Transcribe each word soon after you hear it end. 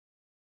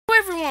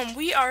everyone,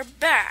 we are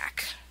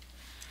back.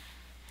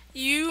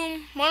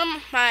 One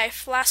of my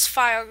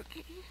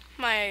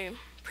my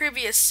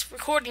previous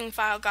recording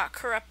file got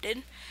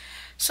corrupted.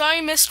 So all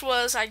you missed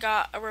was I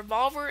got a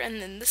revolver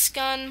and then this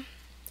gun,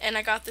 and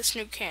I got this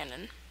new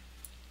cannon.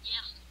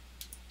 Yeah.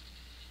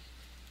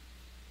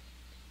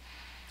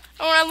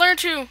 Oh, and I learned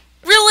to,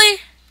 really?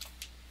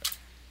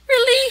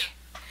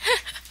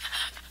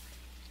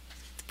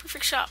 The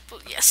perfect shot.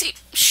 Yeah, see,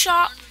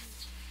 shot.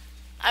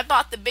 I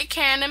bought the big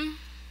cannon,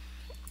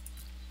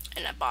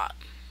 and I bought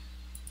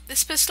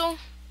this pistol,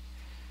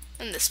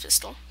 and this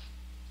pistol.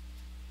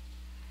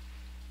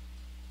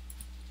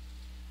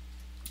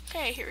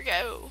 Okay, here we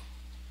go.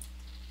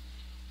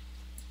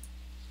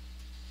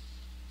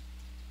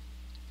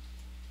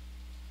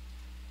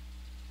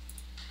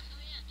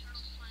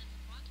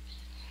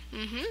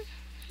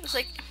 It's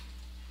like,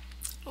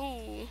 ooh. Do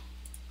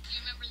you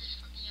remember this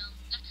from the,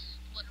 that's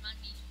what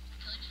reminded me of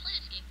telling you to play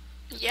this game.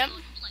 Yep.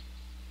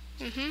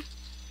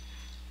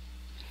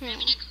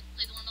 Maybe next we'll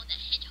play the one about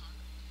that hedgehog.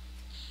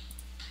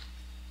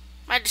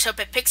 I just hope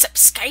it picks up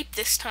Skype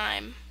this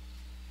time.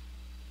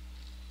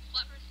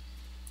 What for a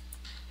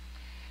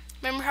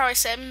second? Remember how I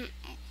said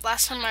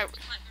last time I... Quiet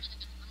for a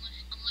second.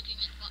 I'm looking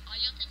at the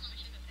audio thing. Let me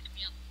see if it picks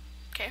me up.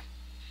 Okay.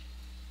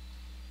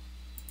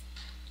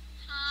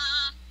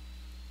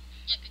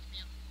 Yeah, it picked me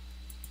up.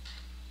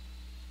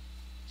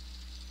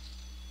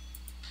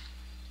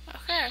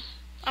 Okay.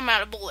 I'm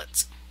out of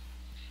bullets.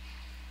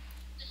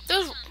 This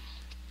Those... pick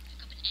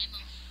up an ammo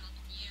drop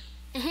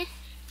in the air.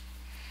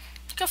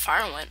 Look how far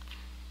I went.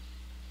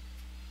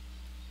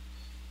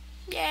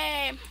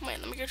 Yay. Wait,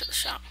 let me go to the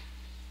shop.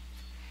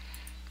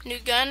 New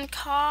gun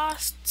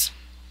costs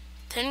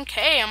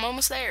 $10K. I'm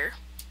almost there.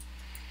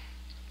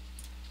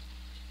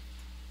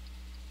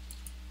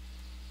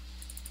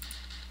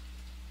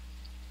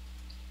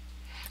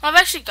 I've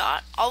actually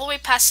got all the way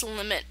past the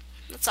limit.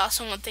 That's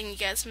also one thing you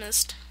guys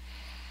missed.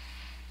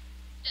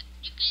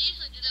 You can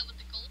easily do that with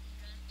the golden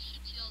gun. It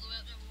shoots you all the way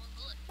up there with one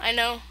bullet. I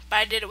know, but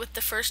I did it with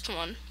the first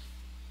one.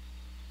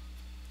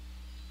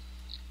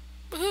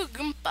 Woohoo,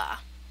 Goomba.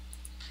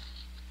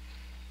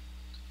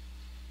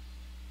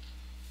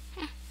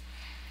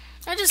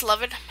 I just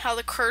love it how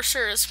the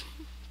cursor is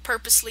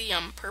purposely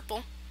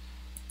purple.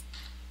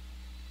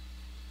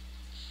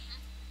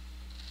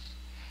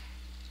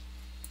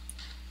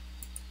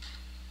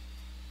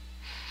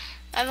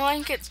 I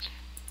like it.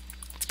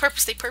 It's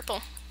purposely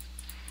purple.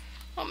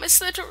 Oh,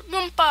 Miss Little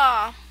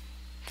Goomba.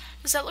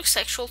 Does that look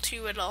sexual to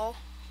you at all?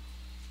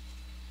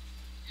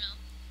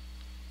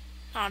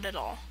 No. Not at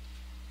all.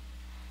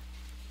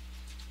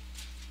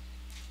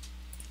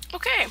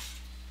 Okay.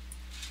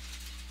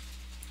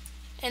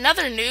 In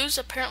other news,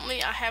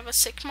 apparently I have a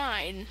sick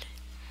mind.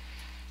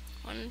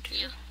 1,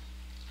 2.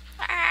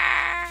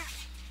 Ah!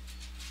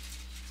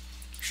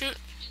 Shoot.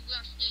 You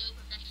are still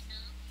professional.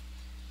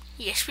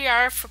 Yes, we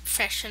are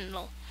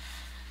professional.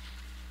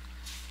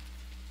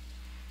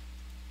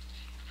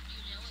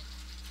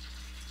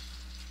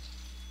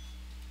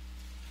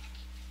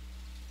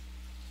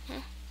 You know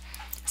it.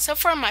 So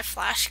far, my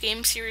Flash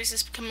game series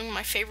is becoming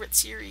my favorite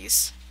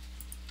series.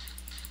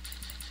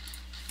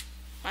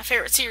 My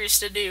favorite series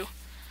to do.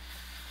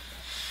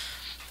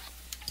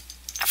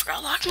 I forgot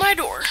to lock my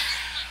door.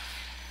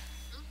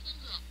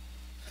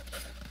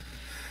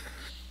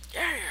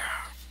 Yeah.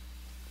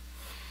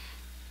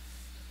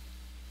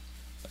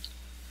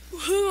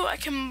 Woohoo, I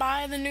can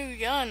buy the new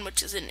gun,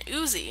 which is an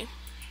Uzi.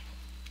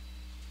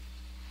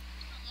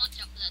 Watch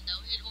out for that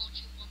though. It won't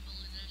shoot one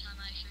bullet at a time,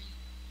 I assure you.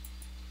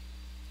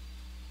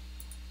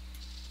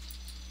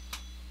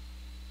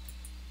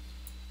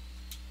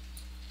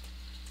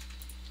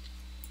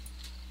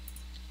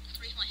 Let's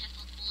raise my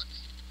headphone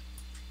bullets.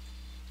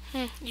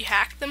 You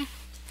hacked them?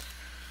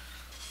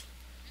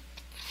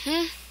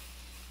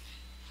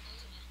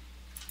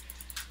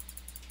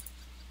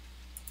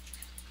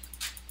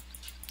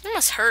 That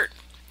must hurt.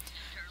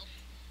 Turtle.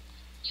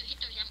 You hit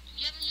those,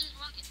 you haven't used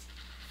rocket.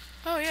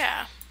 Oh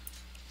yeah.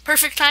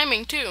 Perfect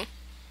timing too.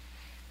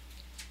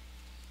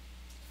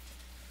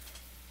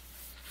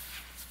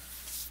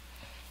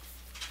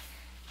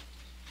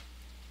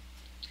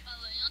 By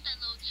the way, you know what that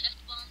little chest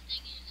bomb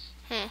thing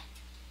is?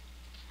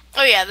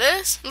 Oh yeah,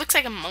 this looks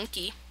like a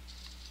monkey.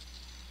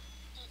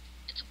 Well,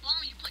 it's a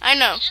bomb you put I in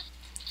know. your chest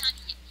every time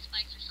you hit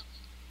spikes or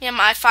something. Yeah,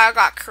 my file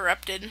got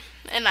corrupted,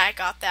 and I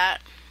got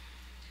that.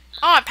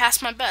 Oh, I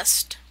passed my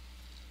best.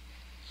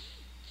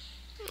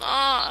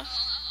 Ah. Oh.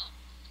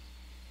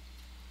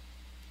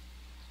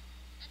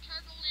 The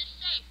turtle is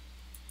safe.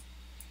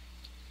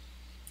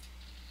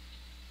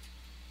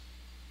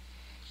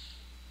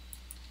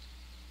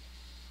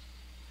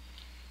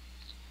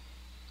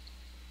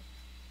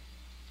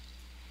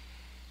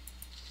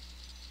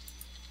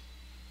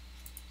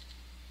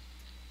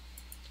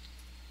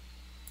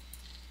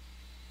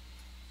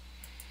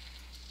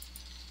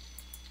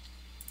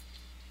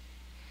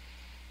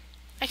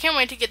 I can't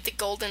wait to get the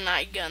golden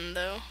eye gun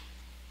though.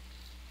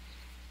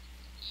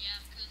 Yeah,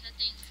 because that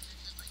thing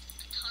has like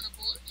a ton of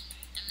bullets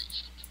and it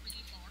shoots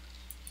really far.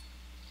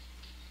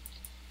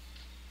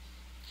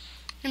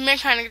 man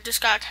kind of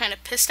just got kind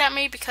of pissed at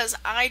me because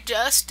I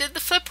just did the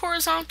flip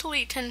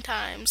horizontally 10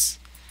 times.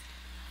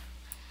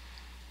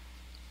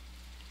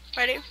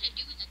 Ready? What I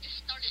do is I just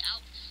start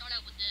out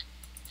with the,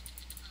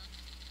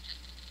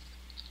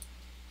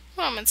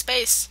 Oh, I'm in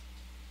space.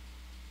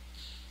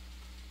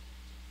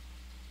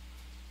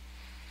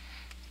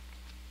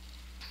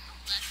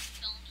 left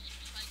film,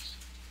 like,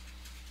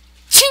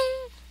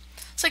 Ching!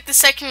 It's like the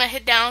second I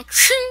hit down.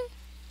 Ching!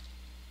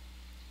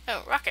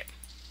 Oh, rocket.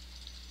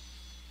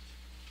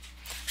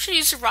 Should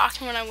use a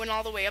rocket when I went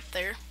all the way up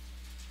there.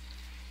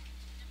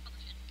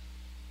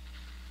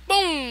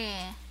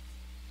 Boom!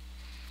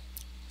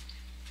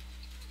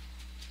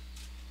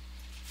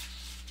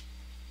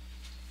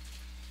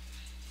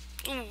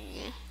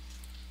 Ooh.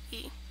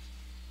 E.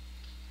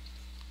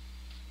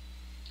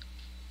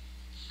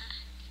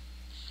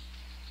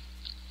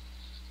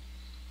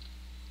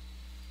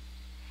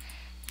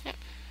 Yep.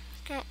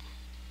 Go.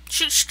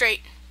 Shoot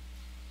straight.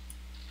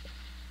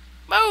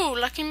 Oh,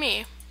 lucky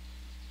me.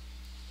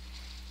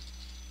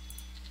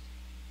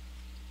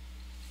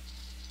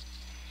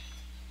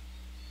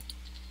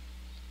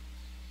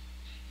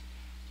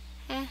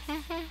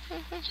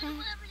 shoot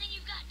with everything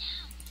you've got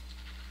now.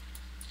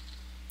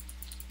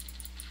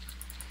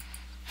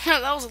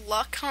 That was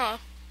luck, huh?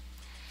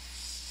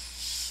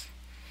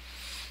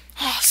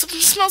 Oh, something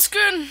smells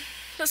good.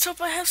 Let's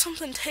hope I have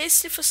something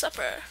tasty for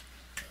supper.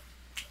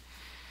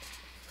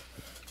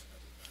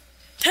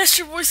 Test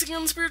your voice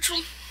again, spiritual.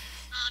 No,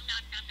 no,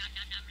 no, no,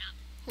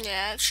 no, no.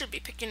 Yeah, it should be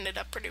picking it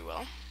up pretty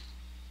well.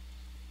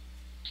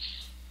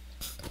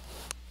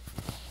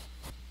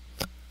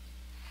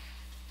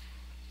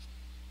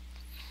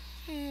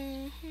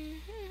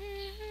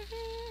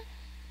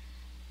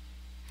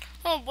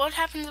 Oh, what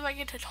happens if I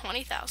get to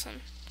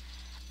 20,000?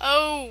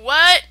 Oh,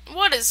 what?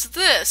 What is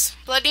this?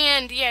 Bloody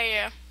end,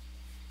 yeah.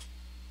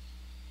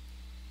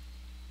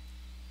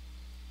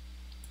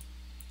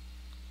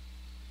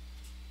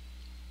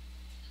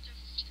 There's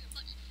a secret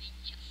button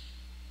beneath you.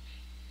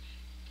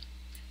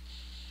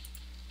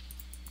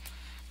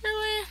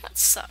 Really? That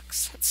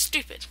sucks. That's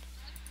stupid.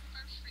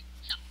 First rate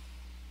shop.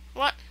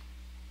 What?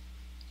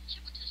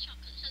 Ship went to the shop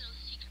because it said it was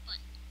a secret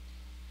button.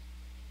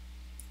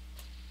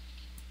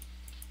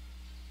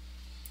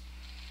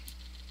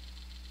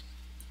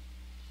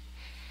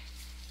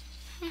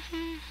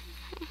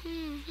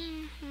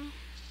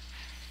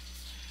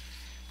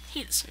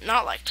 He does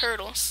not like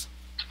turtles.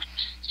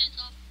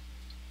 Chainsaw.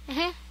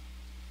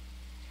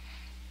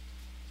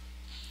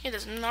 He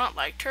does not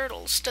like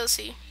turtles, does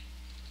he?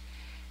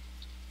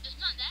 It's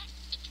not that.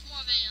 It's more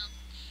of a,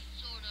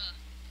 sort of,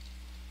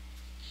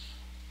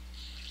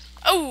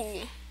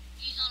 Oh!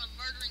 he's on a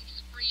murdering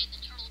spree and the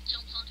turtle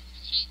jumps onto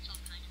his chainsaw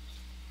kind of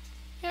thing.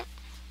 Yep.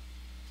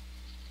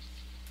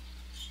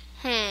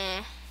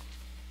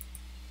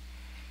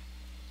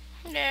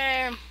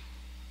 There.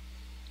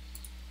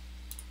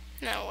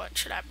 Now what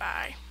should I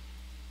buy?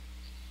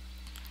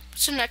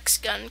 What's the next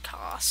gun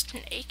cost?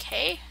 An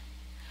AK?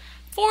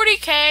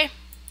 40k.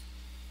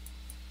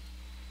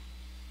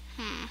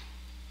 What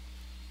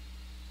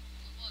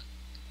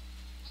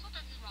about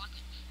that new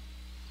rocket?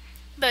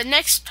 The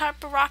next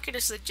type of rocket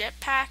is the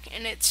jetpack,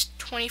 and it's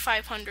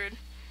 2,500.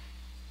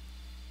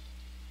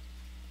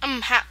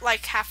 I'm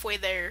like halfway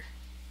there.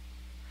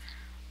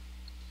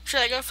 Should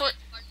I go for it?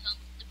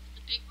 The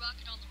big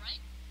rocket on the right?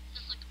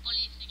 That's like the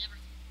funniest thing ever.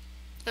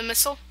 The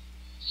missile?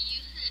 He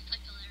uses it, it's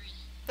like hilarious.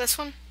 This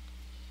one?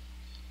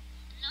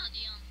 No,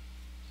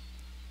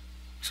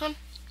 This one?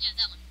 yeah,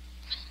 that one.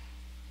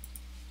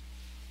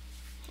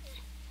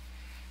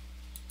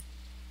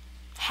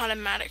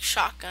 Automatic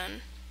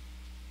shotgun.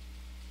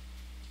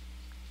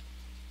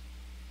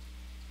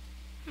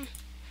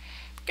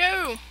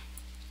 Go!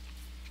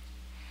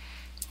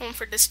 One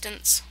for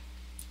distance.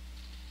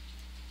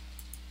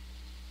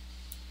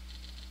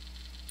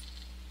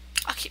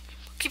 I'll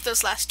keep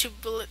those last 2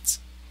 bullets.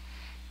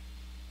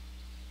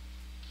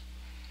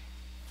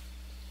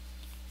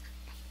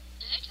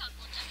 The Hedgehog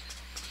Launch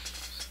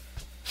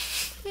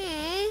of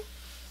Amour.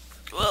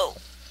 Well,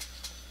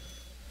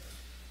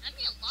 That'd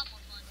be a lot more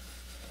fun.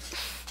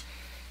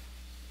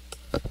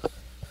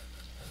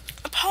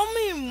 I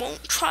probably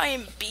won't try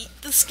and beat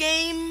this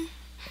game,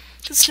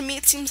 because to me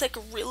it seems like a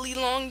really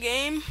long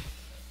game.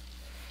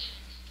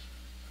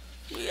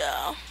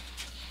 Yeah. I think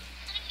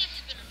this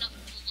has been enough of a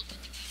look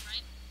at the game,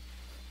 right?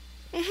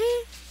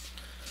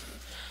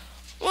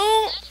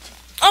 Well,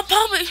 I'll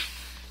probably,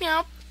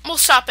 we'll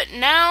stop it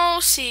now.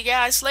 See you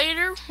guys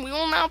later. We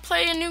will now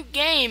play a new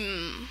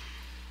game.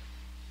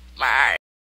 Bye.